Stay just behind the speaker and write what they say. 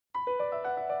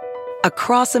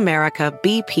Across America,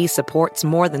 BP supports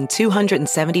more than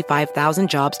 275,000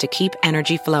 jobs to keep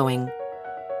energy flowing.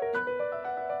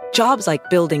 Jobs like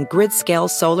building grid-scale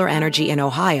solar energy in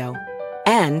Ohio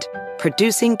and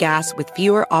producing gas with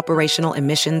fewer operational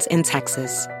emissions in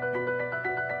Texas.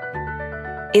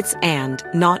 It's and,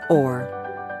 not or.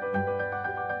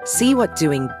 See what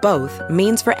doing both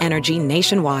means for energy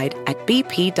nationwide at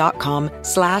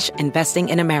bp.com/investing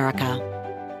in America.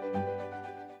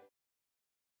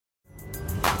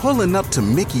 Pulling up to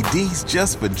Mickey D's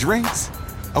just for drinks?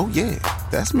 Oh yeah,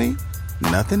 that's me.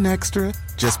 Nothing extra,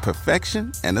 just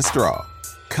perfection and a straw.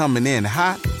 Coming in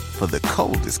hot for the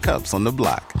coldest cups on the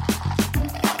block.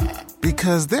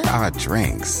 Because there are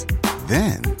drinks.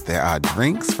 Then there are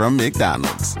drinks from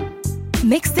McDonald's.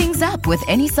 Mix things up with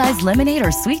any size lemonade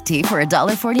or sweet tea for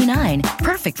 $1.49.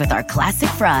 Perfect with our classic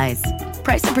fries.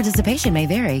 Price and participation may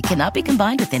vary. Cannot be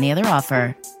combined with any other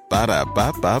offer.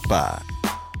 Ba-da-ba-ba-ba.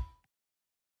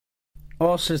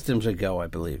 All systems are go, I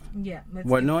believe. Yeah.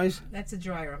 What noise? That's a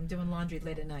dryer. I'm doing laundry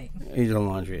late at night. You're doing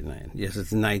laundry at night. Yes,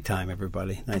 it's nighttime,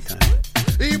 everybody. Nighttime.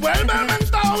 Y vuelve el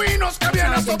mentado vinos que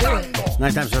viene azotando.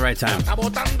 Nighttime's the right time. Está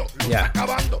botando, Yeah. está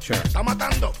acabando, Sure. está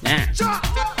matando. Yeah. ¡Cha!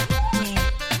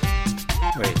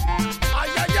 Wait. ¡Ay,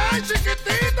 ay, ay,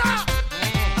 chiquitita!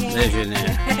 There's your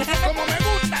name. Como me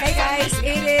gusta. Hey guys,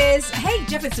 it is. Hey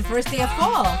Jeff, it's the first day of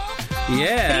fall.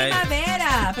 Yeah.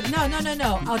 Primavera, but no.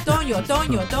 Otoño.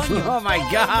 Oh my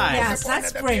God. Yes, that's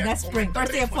spring.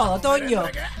 First day of fall. Otoño.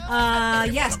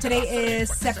 Yes, today is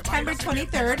September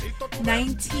 23rd,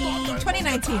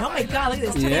 2019. Oh my God, look at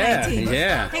this, 2019.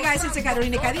 Yeah. Hey guys, it's the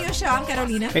Carolina Cadillo Show. I'm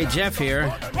Carolina. Hey, Jeff here.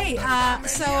 Hey,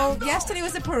 so yesterday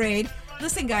was the parade.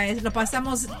 Listen, guys, lo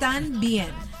pasamos tan bien.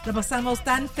 Lo pasamos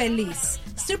tan feliz.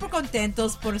 Super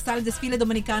contentos por estar el desfile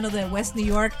dominicano de West New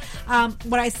York.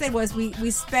 What I said was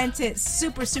we spent it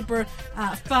super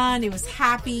fun. It was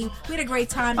happy. We had a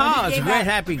great time. Oh, it's a great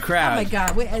happy crowd. Oh my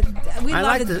God, we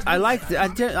loved it. I like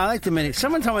Dominican.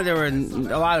 Someone told me there were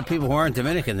a lot of people who aren't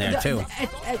Dominican there too.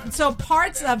 So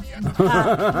parts of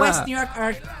West New York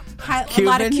are a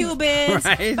lot of Cubans,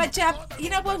 right? But Jeff, you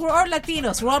know what? We're all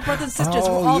Latinos. We're all brothers and sisters.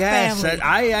 Oh, we're all yes. family.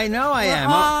 I know I am.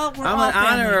 We're I'm all an family.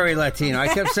 honorary Latino. I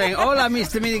kept saying, "Hola,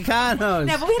 mis Dominicanos."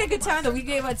 No, but we had a good time though. We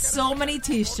gave out so many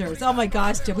T-shirts. Oh my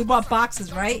gosh, Jeff. We bought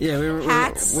boxes, right? Yeah,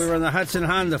 hats. We were on the Hudson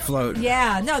Honda float.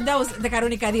 Yeah, no, that was the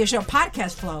Carolina Cadillo Show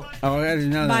podcast float. Oh, I didn't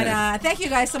know that. But thank you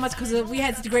guys so much because we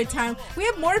had such a great time. We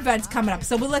have more events coming up,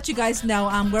 so we'll let you guys know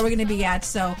where we're going to be at.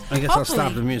 So I guess I'll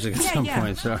stop the music at some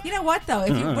point. So you know what though,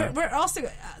 if we're also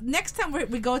next time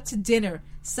we go to dinner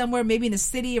somewhere, maybe in the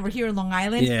city or here in Long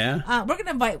Island. Yeah, we're going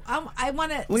to invite. I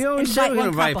want to. We always say we're going to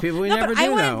invite people. We never do. I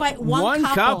want to invite one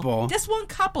couple, just one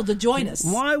couple to join us.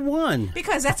 Why one?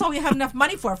 Because that's all we have enough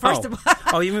money for. First of all.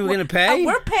 Oh, you mean we're going to pay?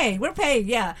 We're paying.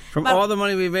 Yeah, from all the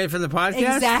money we made from the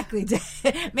podcast. Exactly.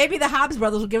 Maybe the Hobbs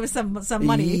brothers will give us some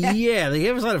money. Yeah, they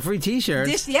gave us a lot of free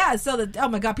T-shirts. So oh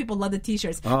my God, people love the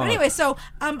T-shirts. But anyway, so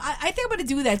I think I'm going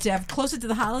to do that, Jeff. Closer to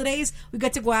the holidays, we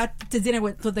get to go out to dinner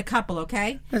with the couple.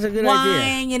 Okay, that's a good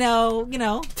idea. You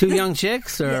know. Two young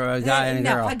chicks or a guy and a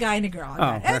girl? No, a guy and a girl.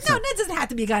 Oh, that doesn't have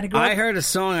to be a guy and a girl. I heard a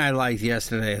song I liked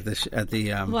yesterday at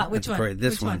the what? Which one? Parade.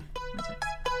 This one.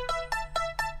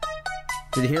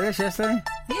 Did you hear this yesterday?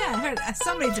 Yeah, I heard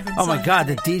so many different songs. Oh my God,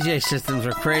 the DJ systems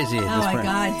are crazy. Oh my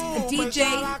God, a DJ.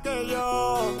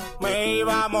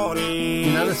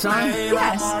 You know the song?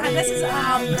 Yes, this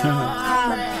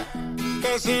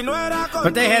is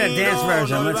But they had a dance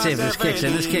version. Let's see if this kicks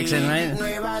in. This kicks in, right?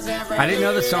 I didn't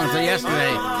know the song until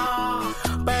yesterday.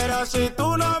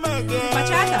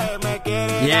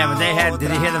 Bachata. Yeah, but they had.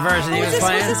 Did you hear the version he was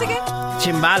playing? Who's this again?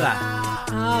 Chimbala.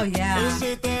 Oh yeah.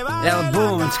 El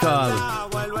Boom, it's called. A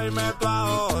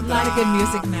lot of good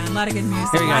music, man. A lot of good music.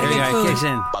 Here we go. It kicks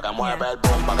in.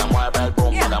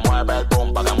 Yeah,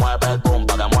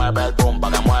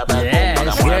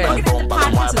 it's good.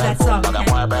 That song, okay?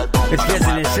 It's good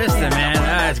in his system,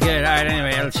 man. It's good. All right,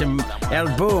 anyway, El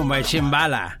Boom by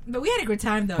Chimbala. But we had a good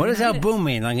time, though. What does El Boom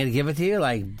mean? I'm going to give it to you?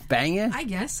 Like, bang it? I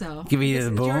guess so. Give you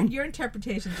the boom? Your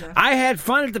interpretation, Jeff. I had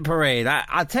fun at the parade.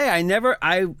 I'll tell you,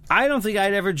 I don't think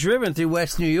I'd ever driven through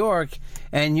West New York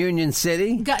and Union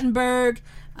City. Guttenberg.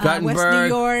 West New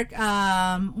York.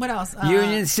 What else?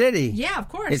 Union City. Yeah, of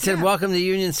course. It said, "Welcome to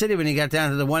Union City" when you got down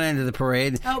to the one end of the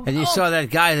parade, and you saw that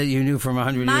guy that you knew from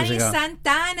 100 years ago. Manny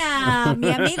Santana,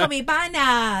 mi amigo, mi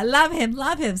pana. Love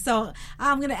him. So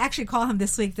I'm going to actually call him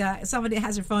this week. Somebody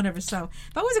has her phone number. So,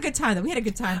 but it was a good time, though. We had a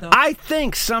good time, though. I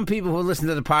think some people who listen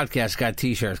to the podcast got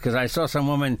T-shirts because I saw some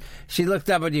woman. She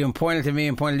looked up at you and pointed to me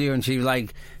and pointed to you, and she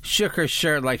shook her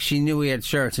shirt like she knew we had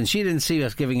shirts, and she didn't see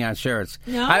us giving out shirts.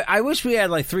 No, I wish we had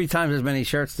 3 times as many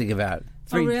shirts to give out.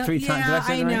 really? three times. Did I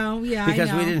say that right? know. Yeah, because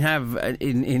I know. we didn't have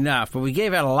enough, but we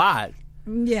gave out a lot.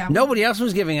 Yeah. Nobody else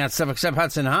was giving out stuff except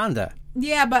Hudson Honda.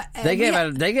 Yeah, but They gave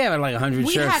out like 100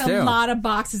 we shirts had too. a lot of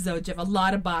boxes though, Jeff. A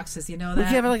lot of boxes. You know that.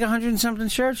 We gave out like 100 and something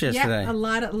shirts yesterday. Yeah, a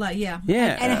lot. Yeah.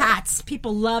 Yeah. And hats.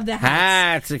 People love the hats.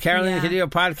 Hats, the Carolina Yeah. Cadillo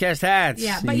podcast hats.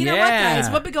 Yeah, but you know what,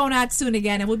 guys? We'll be going out soon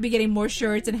again, and we'll be getting more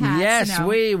shirts and hats. Yes, you know.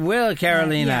 we will,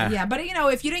 Carolina. Yeah. But you know,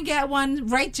 if you didn't get one,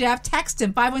 write Jeff. Text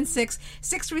him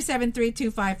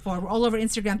 516-637-3254. We're all over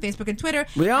Instagram, Facebook, and Twitter.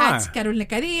 We are. At Carolina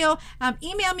Cadillo.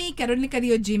 Email me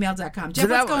carolinacadillo@gmail.com. Jeff,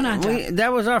 what's going on, Jeff?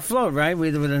 That was our float, right?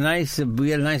 We had a nice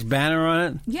banner on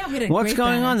it. Yeah, we had a What's great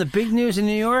going banner. on? The big news in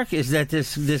New York is that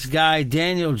this guy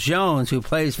Daniel Jones, who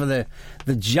plays for the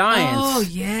Giants, Oh,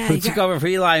 yeah. who took over for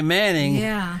Eli Manning,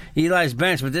 Yeah. Eli's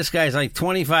bench, but this guy's like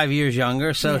 25 years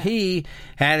younger, so Yeah. he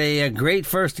had a great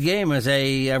first game as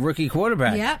a rookie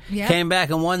quarterback. Yep. Came back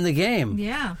and won the game.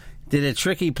 Yeah. Did a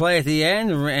tricky play at the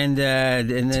end, and then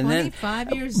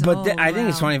 25 years but old. I think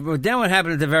it's wow. 20. But then what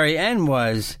happened at the very end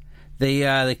was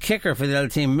the kicker for the other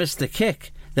team missed the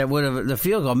kick that would have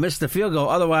missed the field goal.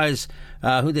 Otherwise,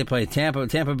 who they played? Tampa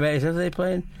Bay. Is that who they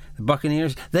played? The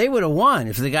Buccaneers. They would have won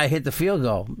if the guy hit the field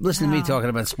goal. Listen to me talking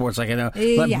about sports like I know,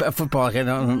 football like I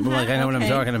know, what I'm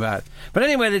talking about. But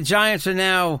anyway, the Giants are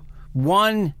now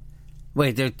 1.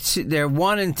 Wait, they're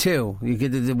 1-2. You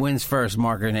get the wins first.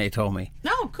 Mark Renee told me.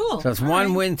 Oh, cool. So it's All 1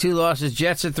 right. win, 2 losses.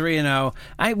 Jets are 3-0.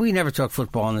 We never talk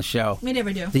football on the show. We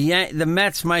never do. The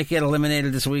Mets might get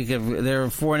eliminated this week. They're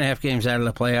 4.5 games out of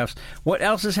the playoffs. What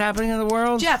else is happening in the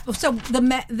world? Jeff, so the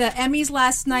Emmys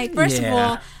last night.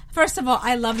 First of all,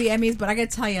 I love the Emmys, but I got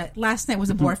to tell you, last night was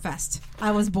a bore fest.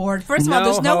 I was bored. First of all,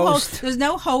 there's no host. There's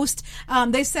no host.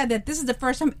 They said that this is the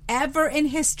first time ever in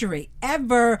history,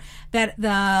 that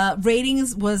the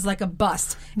ratings was like a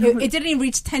bust. It didn't even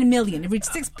reach 10 million. It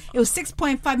reached It was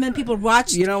 6.5 million people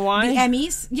watched. You know why? The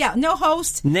Emmys. Yeah, no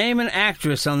host. Name an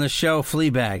actress on the show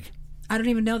Fleabag. I don't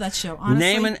even know that show. Honestly,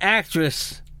 Name an actor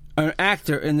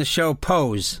in the show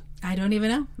Pose. I don't even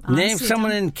know. Honestly, Name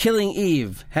someone in Killing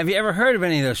Eve. Have you ever heard of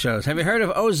any of those shows? Have you heard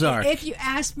of Ozark? If you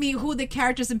ask me who the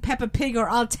characters in Peppa Pig are,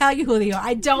 I'll tell you who they are.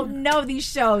 I don't know these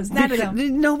shows. None of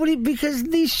them. Nobody, because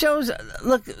these shows.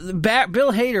 Look,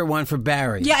 Bill Hader won for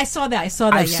Barry. Yeah, I saw that.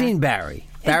 I've seen Barry.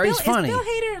 Barry's funny. Is Bill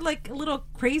Hader like a little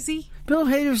crazy? Bill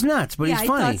Hader's nuts, but he's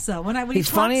funny. I thought so. When he's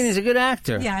funny and he's a good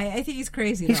actor. Yeah, I think he's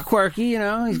crazy. He's though. quirky,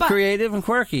 He's creative and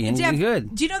quirky and Jeff,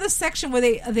 good. Do you know the section where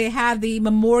they have the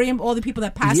memoriam, all the people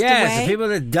that passed away? Yes, the people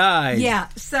that died. Yeah,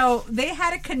 so they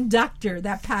had a conductor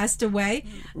that passed away.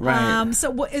 Right. So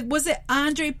was it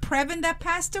Andre Previn that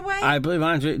passed away? I believe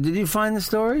Andre. Did you find the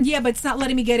story? Yeah, but it's not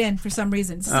letting me get in for some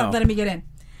reason. It's not letting me get in.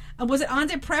 Was it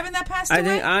Andre Previn that passed away? I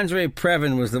think Andre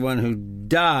Previn was the one who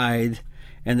died,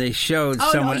 and they showed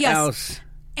someone else.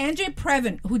 Andre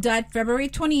Previn, who died February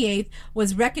 28th,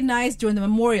 was recognized during the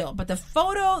memorial, but the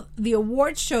photo the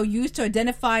awards show used to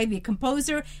identify the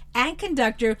composer and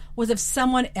conductor was of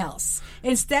someone else.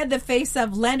 Instead, the face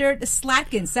of Leonard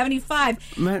Slatkin, 75,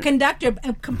 conductor,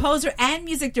 composer, and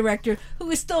music director, who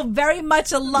is still very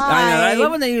much alive. I know. I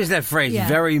love when they use that phrase,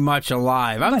 very much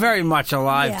alive. I'm very much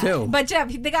alive, too. But Jeff,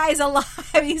 the guy is alive.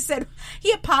 He said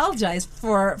he apologized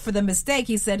for the mistake.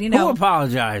 He said, Who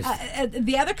apologized?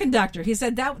 The other conductor. He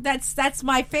said that's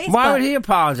my face. Why would he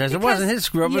apologize? Because, it wasn't his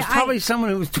screw up. It was probably someone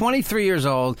who was 23 years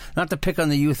old, not to pick on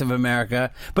the youth of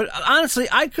America. But honestly,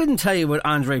 I couldn't tell you what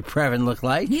Andre Previn looked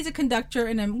like. He's a conductor.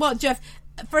 Well, Jeff,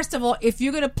 first of all, if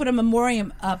you're going to put a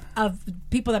memoriam up of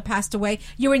people that passed away,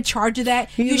 you're in charge of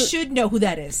that. You should know who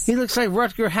that is. He looks like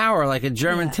Rutger Hauer, like a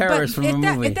German terrorist from a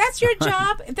movie. If that's your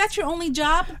job, if that's your only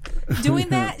job doing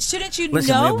that, shouldn't you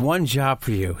Listen, know? we have one job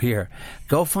for you. Here,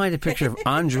 go find a picture of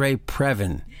Andre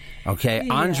Previn. Okay,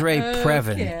 Andre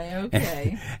Previn.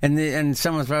 Okay. And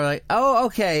someone's probably like, "Oh,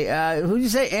 okay. Who'd you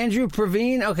say? Andrew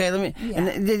Previn? Okay, let me." Yeah.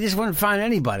 And they just wouldn't find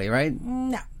anybody, right?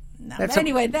 No. But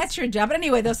anyway, that's your job. But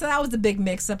anyway, though, so that was the big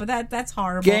mix-up. But that's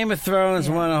horrible. Game of Thrones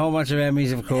won a whole bunch of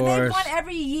Emmys, of course. And they won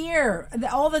every year.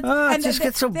 It just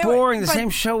gets so boring. The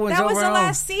same show wins over. That was overall. the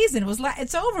last season.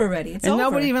 It's over already. It's and over.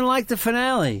 Nobody even liked the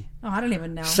finale. Oh, I don't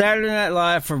even know. Saturday Night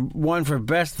Live won for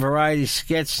Best Variety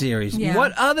Sketch Series. Yeah.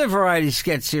 What other variety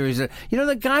sketch series?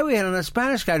 The guy we had on, the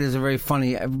Spanish guy, is a very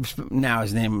funny. Now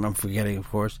his name I'm forgetting, of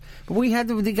course. But we had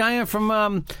the guy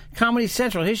from Comedy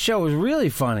Central. His show was really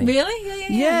funny.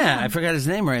 Really? Yeah. I forgot his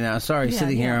name right now. Sorry,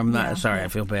 sitting here, I'm not. Sorry, I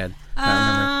feel bad. I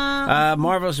don't remember.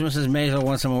 Marvelous Mrs. Maisel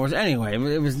won some awards. Anyway,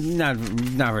 it was not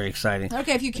very exciting.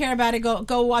 Okay, if you care about it,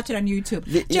 go watch it on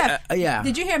YouTube. Jeff, yeah.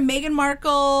 Did you hear Meghan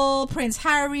Markle, Prince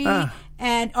Harry,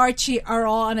 and Archie are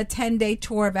all on a 10-day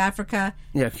tour of Africa?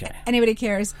 Yeah, okay. Anybody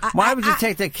cares? Why would you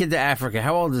take that kid to Africa?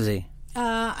 How old is he?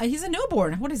 He's a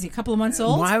newborn. What is he? A couple of months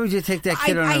old? Why would you take that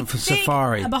kid on a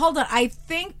safari? But hold on. I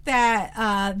think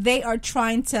that they are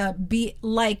trying to be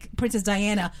like Princess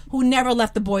Diana, who never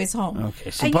left the boys home.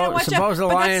 Okay. Suppose the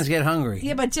lions get hungry.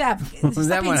 Yeah, but Jeff,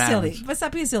 stop being silly. But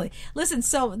stop being silly. Listen,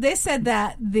 so they said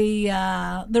that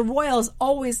the royals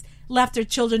always left their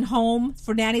children home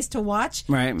for nannies to watch.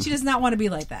 Right. She does not want to be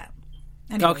like that.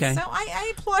 Anyway, okay. So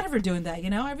I applaud her for doing that,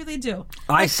 I really do.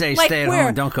 I say stay at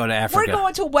home, don't go to Africa. We're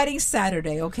going to a wedding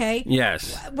Saturday, okay?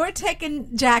 Yes. We're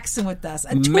taking Jackson with us,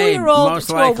 a 2-year-old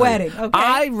to a wedding, okay?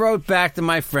 I wrote back to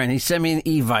my friend. He sent me an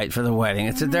Evite for the wedding.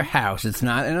 It's at their house. It's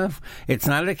not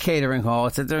at a catering hall.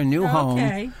 It's at their new home.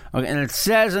 Okay. And it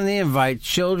says on the invite,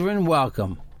 children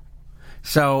welcome.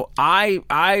 So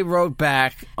I wrote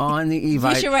back on the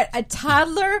Evite. You should write a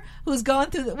toddler who's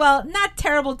going through. Not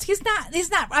terrible. He's not.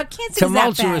 I can't say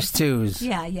tumultuous he's that bad. twos.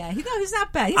 Yeah. He's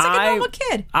not bad. He's like a normal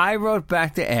kid. I wrote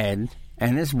back to Ed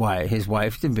and his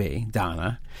wife to be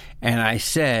Donna, and I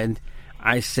said,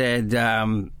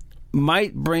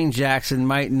 might bring Jackson,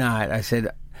 might not. I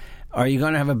said, are you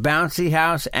going to have a bouncy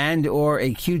house and or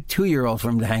a cute 2-year-old for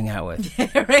him to hang out with?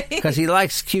 Right? Because he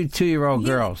likes cute 2-year-old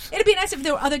girls. It'd be nice if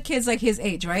there were other kids like his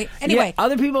age, right? Anyway. Yeah,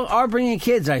 other people are bringing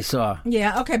kids, I saw.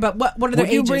 Yeah, okay, but what are their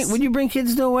ages? Would you bring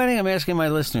kids to a wedding? I'm asking my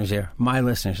listeners here. My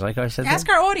listeners, like I said. Ask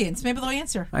our audience. Maybe they'll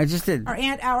answer. I just did.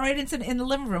 Our audience in the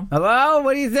living room. Hello?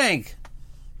 What do you think?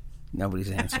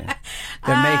 Nobody's answering.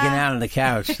 They're making out on the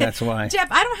couch. That's why. Jeff,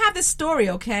 I don't have this story,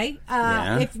 okay?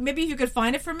 If you could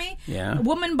find it for me. Yeah. A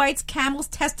woman bites camel's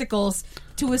testicles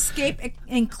to escape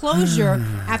enclosure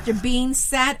after being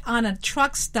sat on a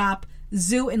truck stop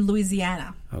zoo in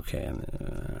Louisiana. Okay.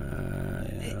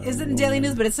 It's in Daily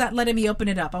News, but it's not letting me open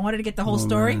it up. I wanted to get the whole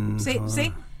story.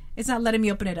 See? It's not letting me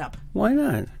open it up. Why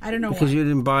not? I don't know because why. You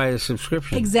didn't buy a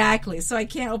subscription. Exactly. So I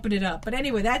can't open it up. But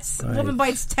anyway, that's woman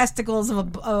bites testicles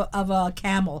of a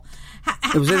camel.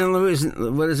 It was in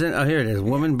Louisiana. What is it? Oh, here it is.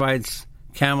 Woman bites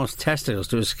camel's testicles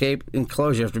to escape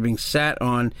enclosure after being sat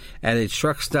on at a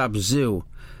truck stop zoo.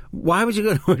 Why would you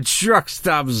go to a truck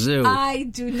stop zoo? I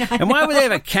do not And why would they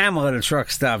have a camel at a truck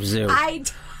stop zoo?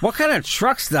 What kind of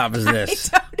truck stop is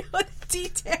this? I don't know the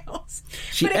details.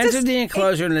 She entered the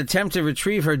enclosure in an attempt to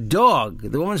retrieve her dog.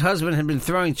 The woman's husband had been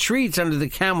throwing treats under the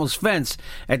camel's fence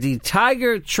at the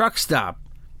Tiger truck stop,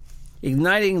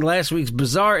 igniting last week's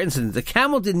bizarre incident. The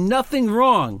camel did nothing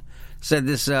wrong, said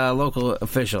this local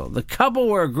official. The couple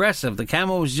were aggressive. The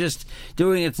camel was just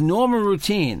doing its normal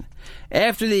routine.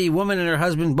 After the woman and her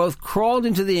husband both crawled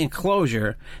into the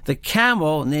enclosure, the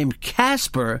camel, named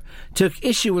Casper, took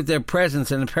issue with their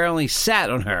presence and apparently sat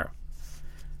on her.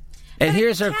 And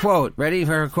here's her quote. Ready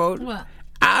for her quote? What?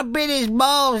 I bit his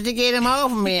balls to get him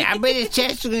off of me. I bit his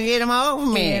chest to get him off of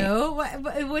me.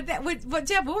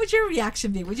 Jeff, what would your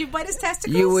reaction be? Would you bite his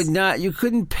testicles? You would not. You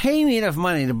couldn't pay me enough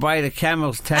money to bite a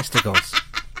camel's testicles.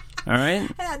 All right.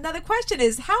 Now the question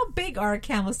is, how big are a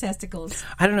camel's testicles?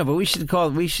 I don't know, but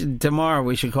tomorrow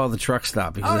we should call the truck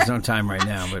stop because there's no time right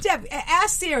now. But Jeff,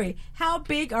 ask Siri, how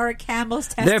big are a camel's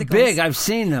testicles? They're big. I've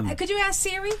seen them. Could you ask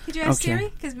Siri? Siri?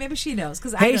 Because maybe she knows.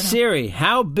 Hey Siri,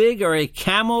 how big are a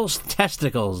camel's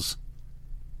testicles?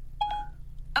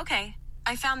 Okay.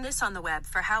 I found this on the web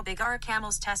for how big are a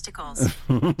camel's testicles.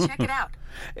 Check it out.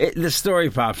 The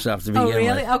story pops up to begin with. Oh,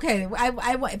 really? Okay.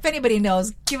 If anybody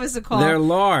knows, give us a call. They're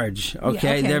large.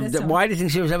 Okay. Yeah, why do you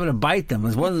think she was able to bite them?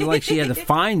 It wasn't like she had to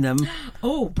find them.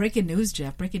 Oh, breaking news,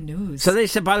 Jeff. Breaking news. So they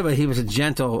said, by the way, he was a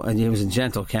gentle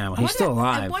camel. He's still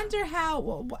alive. I wonder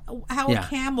how a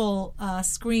camel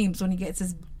screams when he gets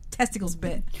his testicles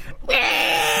bit.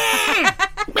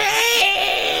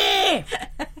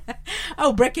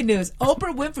 Oh, breaking news.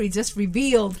 Oprah Winfrey just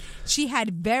revealed she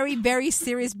had very, very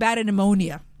serious bad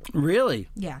pneumonia. Really?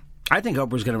 Yeah. I think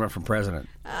Oprah's going to run for president.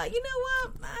 You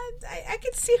know what? I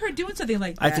could see her doing something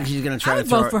like that. I think she's going to try to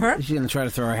vote for her. She's going to try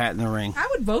to throw her hat in the ring. I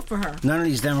would vote for her. None of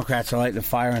these Democrats are lighting a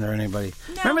fire under anybody.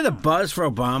 No. Remember the buzz for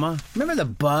Obama? Remember the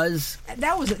buzz?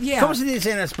 That was, yeah. ¿Cómo se dice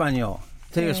en español?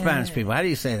 To your Spanish people, how do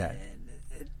you say that?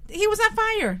 He was on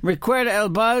fire. Recuerda el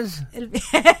buzz?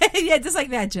 Yeah, just like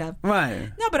that, Jeff. Right.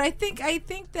 No, but I think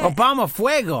that Obama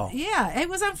fuego. Yeah, it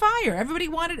was on fire. Everybody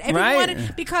wanted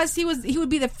because he would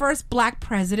be the first black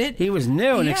president. He was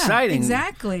new and exciting.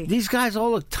 Exactly. These guys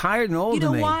all look tired and old to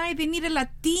me. You know why? They need a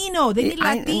Latino. They need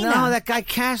Latina. No, that guy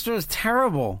Castro is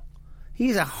terrible.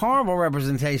 He's a horrible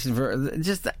representation for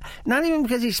just not even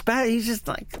because he's Spanish. He's just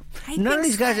like none of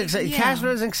these guys excite. Yeah. Castro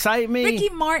doesn't excite me. Ricky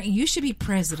Martin, you should be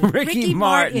president. Ricky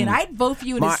Martin. I'd vote for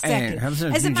you in a second. As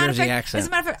a matter of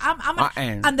fact,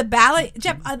 I'm on the ballot.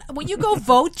 Jeff, when you go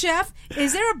vote, Jeff,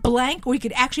 is there a blank where you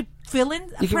could actually fill-in You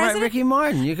can president? write Ricky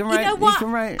Martin. You can write. You know what? You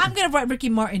can write. I'm going to write Ricky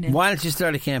Martin in. Why don't you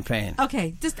start a campaign?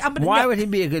 Okay, I'm gonna, Why no. would he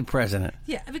be a good president?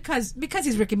 Yeah, because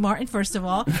he's Ricky Martin. First of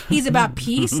all, he's about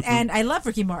peace, and I love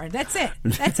Ricky Martin. That's it.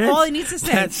 That's all he needs to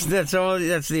say. That's all.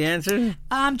 That's the answer.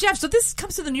 Jeff, so this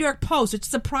comes to the New York Post, which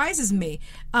surprises me.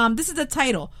 This is the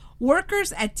title.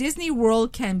 Workers at Disney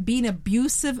World can be an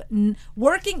abusive.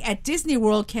 Working at Disney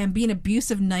World can be an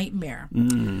abusive nightmare.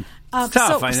 It's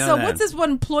tough, I know so that. what's this? What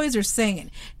employees are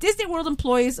saying? Disney World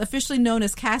employees, officially known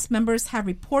as cast members, have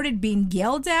reported being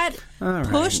yelled at, right.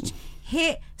 pushed,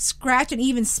 hit, scratched, and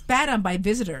even spat on by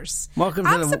visitors. Welcome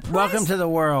to the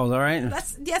world. All right.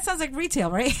 That sounds like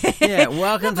retail, right? Yeah.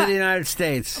 Welcome to the United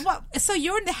States. Well, so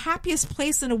you're in the happiest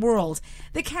place in the world.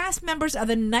 The cast members are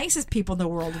the nicest people in the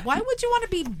world. Why would you want to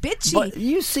be bitchy? But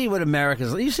you see what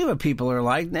America's. You see what people are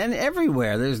like, and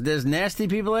everywhere. There's nasty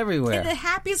people everywhere. In the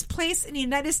happiest place in the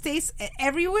United States,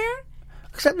 everywhere.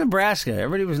 Except Nebraska.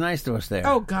 Everybody was nice to us there.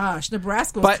 Oh gosh,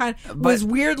 Nebraska was was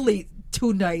weirdly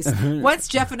too nice. Once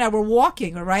Jeff and I were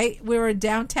walking, all right, we were in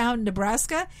downtown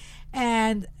Nebraska,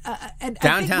 and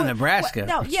downtown Nebraska.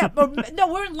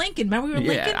 We're in Lincoln. Remember, we were in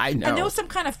Lincoln, I know. and there was some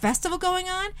kind of festival going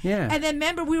on. Yeah, and then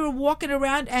remember we were walking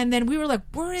around, and then we were like,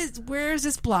 "Where is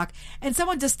this block?" And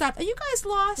someone just stopped. Are you guys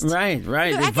lost? Right.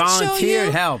 They They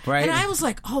volunteered help, right? And I was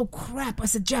like, "Oh crap!" I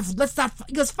said, "Jeff, let's not."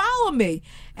 He goes, "Follow me,"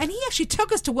 and he actually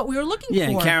took us to what we were looking Yeah,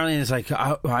 for. and Carolina's like,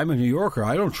 I'm a New Yorker.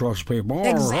 I don't trust people.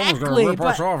 Exactly. Someone's going to rip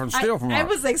us off and steal from us. I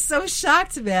was like so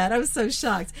shocked, man. I was so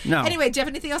shocked. No. Anyway, Jeff,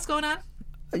 anything else going on?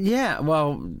 Yeah,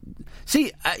 well,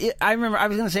 see, I remember I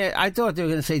was going to say, I thought they were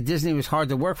going to say Disney was hard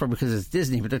to work for because it's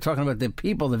Disney, but they're talking about the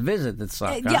people that visit that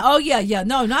suck. Yeah. Oh, yeah.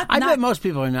 No, not. I bet most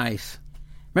people are nice.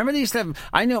 Remember they used to have,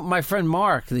 I know my friend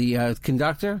Mark, the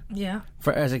conductor. Yeah.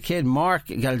 As a kid, Mark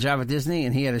got a job at Disney,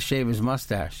 and he had to shave his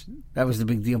mustache. That was the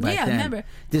big deal back then. Yeah, I remember.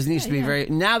 Disney used to be very.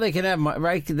 Now they can have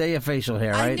right. They have facial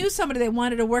hair, right? I knew somebody that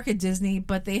wanted to work at Disney,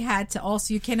 but they had to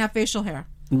also. You can't have facial hair.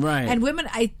 Right. And women,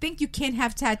 I think you can't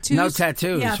have tattoos. No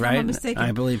tattoos, yeah, if right? I'm not mistaken.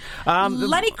 I believe.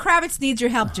 Lenny Kravitz needs your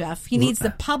help, Jeff. He needs the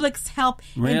public's help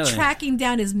in Really? tracking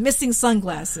down his missing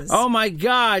sunglasses. Oh my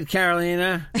God,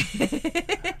 Carolina!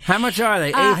 How much are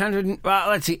they?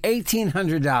 Let's see,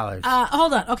 $1,800.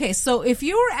 Hold on. Okay, so if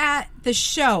you were at the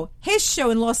show, his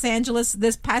show in Los Angeles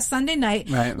this past Sunday night,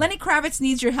 right. Lenny Kravitz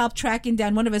needs your help tracking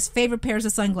down one of his favorite pairs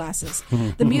of sunglasses.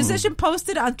 The musician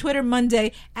posted on Twitter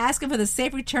Monday asking for the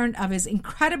safe return of his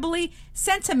incredibly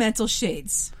sentimental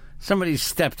shades. Somebody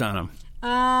stepped on him.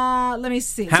 Let me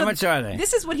see. How much are they?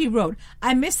 This is what he wrote.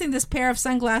 I'm missing this pair of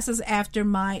sunglasses after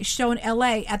my show in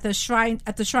LA at the Shrine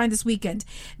this weekend.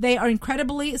 They are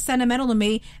incredibly sentimental to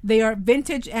me. They are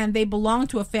vintage and they belong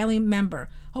to a family member.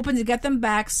 Hoping to get them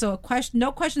back, so no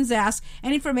questions asked.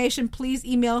 Any information, please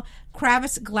email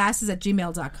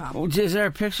kravitzglasses@gmail.com. Is there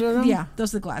a picture of them? Yeah,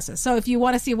 those are the glasses. So if you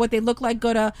want to see what they look like,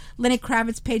 go to Lenny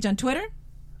Kravitz page on Twitter.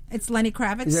 It's Lenny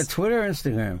Kravitz. Is that Twitter or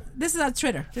Instagram? This is on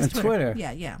Twitter. This is Twitter?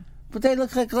 Yeah. But they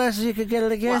look like glasses you could get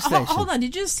at a gas station. Hold on.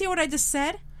 Did you just see what I just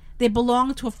said? They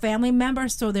belong to a family member,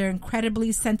 so they're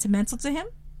incredibly sentimental to him.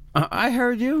 I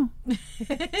heard you.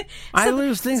 I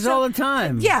lose things all the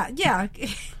time. Yeah.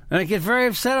 And I get very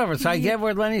upset over it, so I get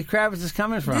where Lenny Kravitz is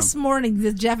coming from. This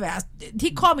morning, Jeff asked,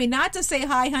 he called me not to say,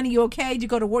 hi, honey, you okay? Did you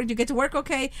go to work? Did you get to work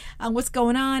okay? What's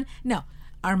going on? No.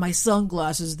 Are my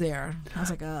sunglasses there? I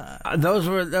was like, Those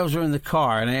were in the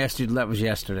car, and I asked you, that was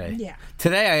yesterday. Yeah.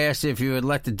 Today I asked you if you would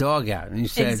let the dog out, and you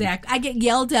said... Exactly. I get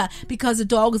yelled at because the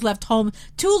dog was left home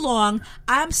too long.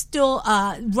 I'm still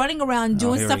running around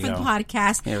doing stuff with the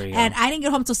podcast, and I didn't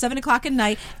get home until 7 o'clock at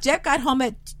night. Jeff got home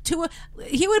at 2.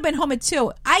 He would have been home at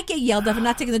 2. I get yelled at for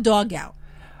not taking the dog out.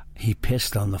 He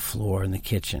pissed on the floor in the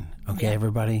kitchen. Okay,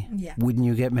 everybody? Yeah. Wouldn't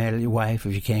you get mad at your wife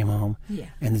if you came home? Yeah.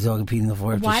 And the dog had peed on the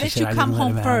floor? Why did you come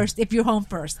home first if you're home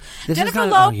first? Jennifer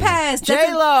Lopez. Lopez.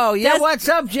 J-Lo. Yeah, what's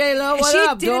up, J-Lo? What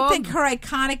up, dog? She didn't think her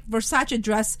iconic Versace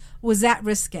dress was that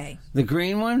risque. The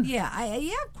green one? Yeah,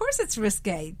 of course it's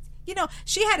risque. You know,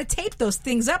 she had to tape those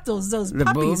things up, those the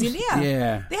puppies. Boobs?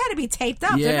 Yeah. They had to be taped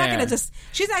up. Yeah. They're not going to just,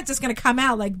 she's not just going to come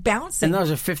out like bouncing. And those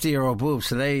are 50-year-old boobs,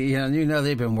 so they, you know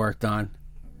they've been worked on.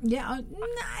 Yeah.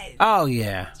 Oh,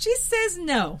 yeah. She says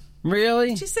no.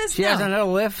 Really? She says she no. hasn't had a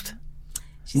lift?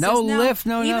 She no says lift,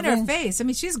 no Even nothing? her face. I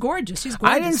mean, she's gorgeous. She's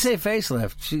gorgeous. I didn't say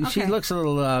facelift. She looks a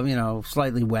little,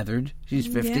 slightly weathered. She's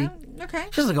 50. Yeah, okay.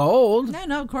 She doesn't look old.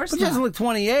 No, of course but not. She doesn't look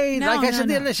 28. No, like I said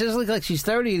the no. other day, she doesn't look like she's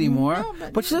 30 anymore.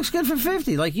 No, but she looks good for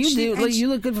 50, like you do. Like you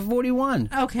look good for 41.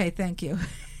 Okay, thank you.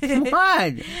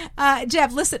 What?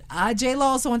 Jeff, listen, J-Lo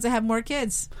also wants to have more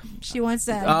kids. She wants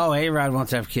to... Oh, A-Rod wants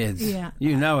to have kids. Yeah.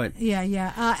 You know it.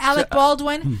 Yeah. Alec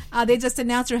Baldwin, they just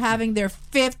announced they're having their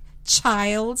 5th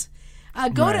child.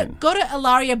 Go to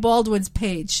Ilaria Baldwin's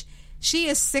page. She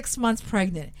is 6 months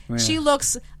pregnant. Yeah.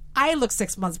 I look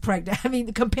 6 months pregnant. I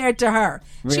mean, compared to her,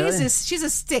 Really? she's a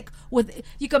stick with.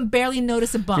 You can barely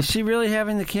notice a bump. Is she really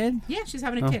having the kid? Yeah, she's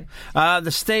having a kid.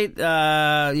 The state,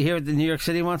 you hear what the New York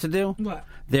City wants to do? What?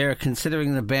 They're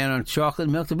considering the ban on chocolate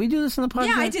milk. Did we do this in the podcast?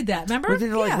 Yeah, I did that. Remember? We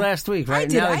did it last week, right? I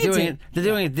did. Now they're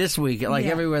doing it this week,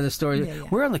 everywhere the stores. Yeah.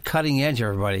 We're on the cutting edge,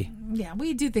 everybody. Yeah,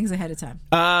 we do things ahead of time.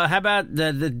 How about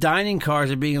the dining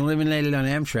cars are being eliminated on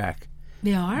Amtrak?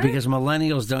 They are? Because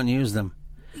millennials don't use them.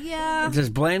 Yeah.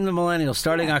 Just blame the millennials.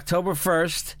 Starting October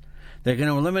 1st, they're going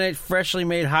to eliminate freshly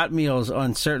made hot meals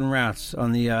on certain routes.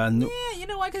 On the Yeah, you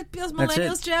know why? Because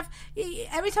millennials, Jeff,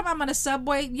 every time I'm on a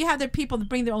subway, you have their people that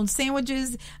bring their own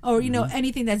sandwiches or,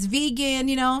 anything that's vegan,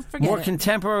 forget more it.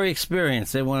 contemporary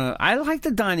experience. They want to. I like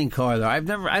the dining car, though. I've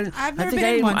never been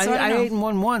in one, so I don't know. ate in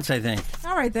one once, I think.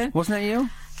 All right, then. Wasn't that you?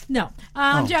 No.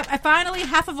 Jeff, finally,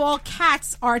 half of all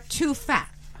cats are too fat.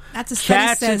 That's a study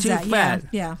Cats says are too that. fat.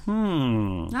 Yeah. I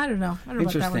don't know. I don't know about that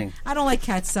Interesting. one. I don't like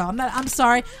cats, so I'm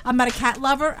sorry. I'm not a cat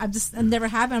lover. I never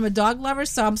have been. I'm a dog lover,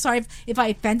 so I'm sorry if I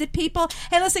offended people.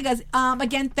 Hey, listen, guys.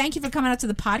 Again, thank you for coming out to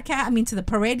the podcast. To the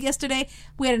parade yesterday.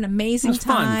 We had an amazing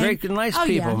time. Fun. Great, nice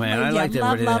people, man. I liked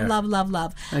everybody love, there.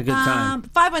 love. Had a good time.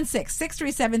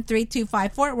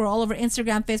 516-637-3254. We're all over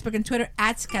Instagram, Facebook, and Twitter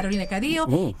at Carolina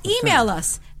Cadillo. Email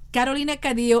us.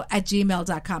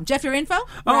 CarolinaCadillo@gmail.com. Jeff, your info?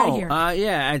 We're out of here.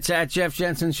 It's at Jeff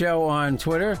Jensen Show on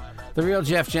Twitter. The Real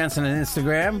Jeff Jensen on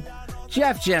Instagram.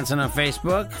 Jeff Jensen on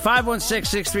Facebook.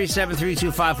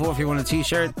 516-637-3254 if you want a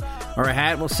t-shirt or a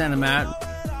hat. We'll send them out.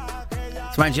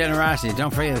 It's my generosity.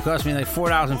 Don't forget, it cost me like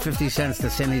 $4.50 to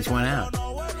send each one out.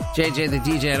 JJ the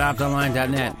DJ at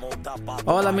optonline.net.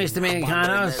 Hola, mis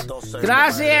Dominicanos.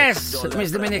 Gracias,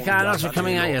 mis Dominicanos, for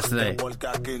coming out yesterday. Is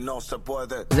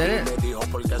that it?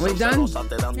 We done?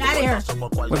 Out of here.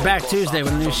 We're back Tuesday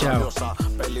with a new show.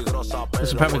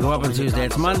 This will probably go up on Tuesday.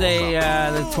 It's Monday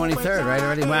the 23rd, right?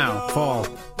 Already? Wow. Fall.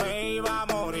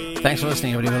 Thanks for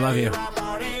listening, everybody. We love you.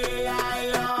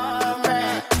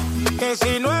 Que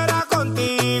si no era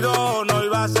contigo, no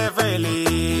iba a ser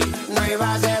feliz. No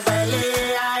iba a ser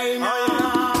feliz, ay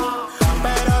no.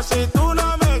 Pero si tú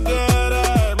no me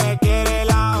quieres, me quiere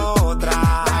la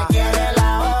otra. Me quiere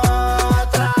la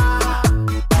otra.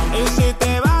 Y si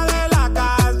te vas de la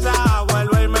casa,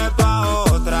 vuelve y meto a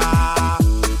otra.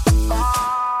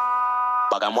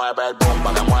 Pa' que mueve el boom,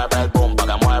 pa' que mueve el boom, pa'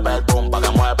 que mueve el boom, pa'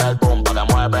 que mueve el boom, pa' que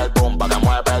mueve el boom, pa' que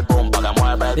mueve el boom, pa' que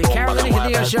mueve el boom. The Carolina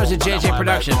Cadillo Show's a JJ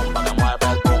production.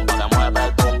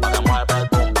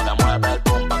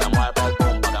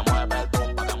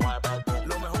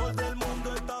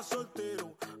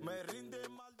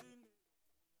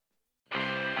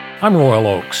 I'm Royal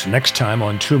Oakes. Next time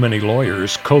on Too Many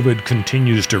Lawyers, COVID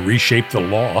continues to reshape the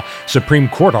law. Supreme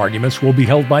Court arguments will be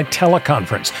held by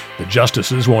teleconference. The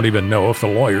justices won't even know if the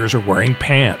lawyers are wearing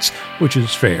pants, which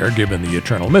is fair given the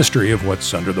eternal mystery of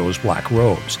what's under those black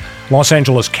robes. Los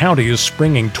Angeles County is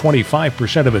springing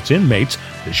 25% of its inmates.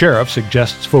 The sheriff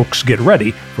suggests folks get ready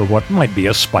for what might be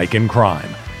a spike in crime.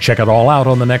 Check it all out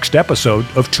on the next episode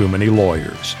of Too Many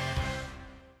Lawyers.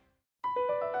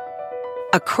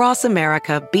 Across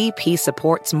America, BP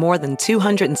supports more than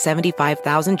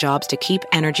 275,000 jobs to keep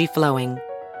energy flowing.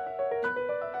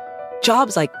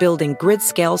 Jobs like building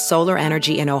grid-scale solar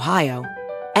energy in Ohio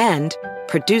and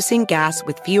producing gas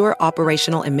with fewer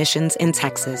operational emissions in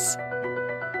Texas.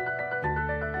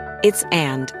 It's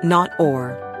and, not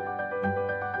or.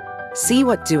 See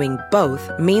what doing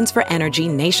both means for energy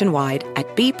nationwide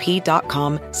at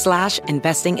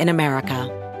bp.com/investing in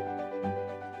America.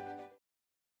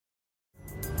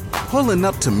 Pulling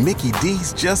up to Mickey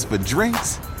D's just for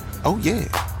drinks? Oh yeah,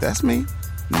 that's me.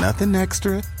 Nothing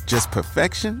extra, just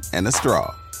perfection and a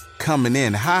straw. Coming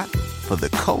in hot for the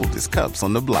coldest cups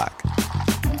on the block.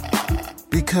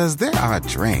 Because there are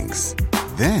drinks.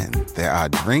 Then there are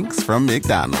drinks from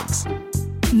McDonald's.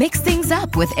 Mix things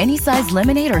up with any size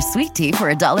lemonade or sweet tea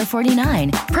for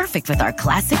 $1.49. Perfect with our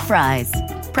classic fries.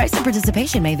 Price and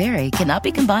participation may vary. Cannot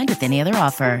be combined with any other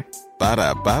offer.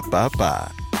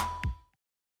 Ba-da-ba-ba-ba.